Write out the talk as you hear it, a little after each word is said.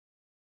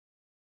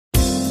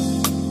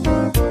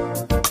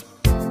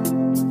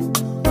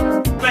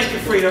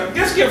Frida.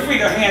 Just give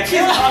Frida a hand. She's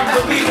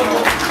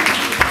unbelievable.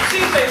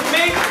 She's a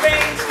make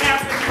things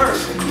happen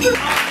person.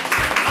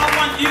 I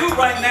want you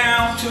right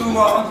now to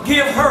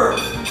give her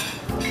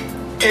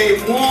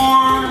a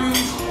warm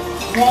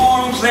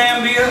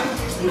Zambia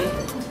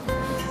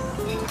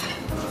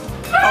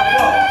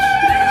applause.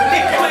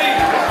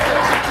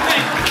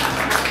 Please.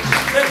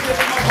 Let's give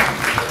them a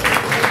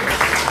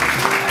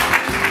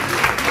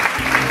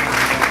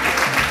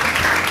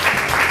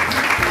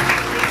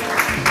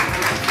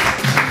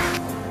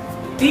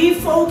Be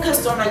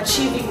focused on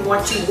achieving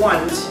what you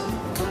want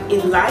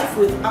in life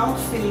without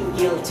feeling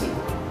guilty.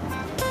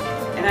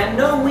 And I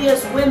know we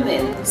as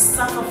women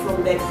suffer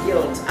from that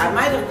guilt. I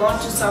might have gone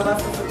to South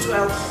Africa for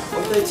 12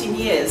 or 13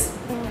 years,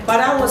 but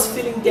I was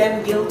feeling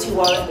damn guilty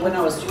when I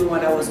was doing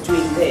what I was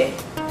doing there.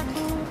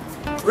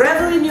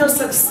 Revel in your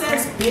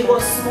success, big or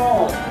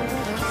small.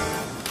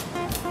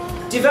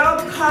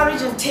 Develop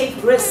courage and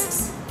take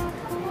risks.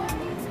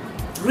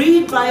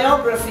 Read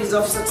biographies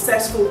of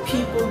successful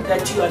people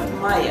that you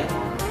admire.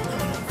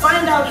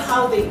 Find out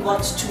how they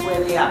got to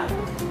where they are.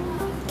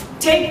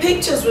 Take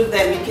pictures with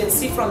them. You can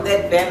see from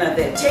that banner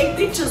there. Take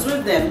pictures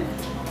with them,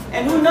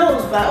 and who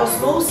knows, by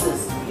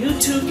osmosis, you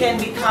too can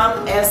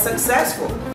become as successful.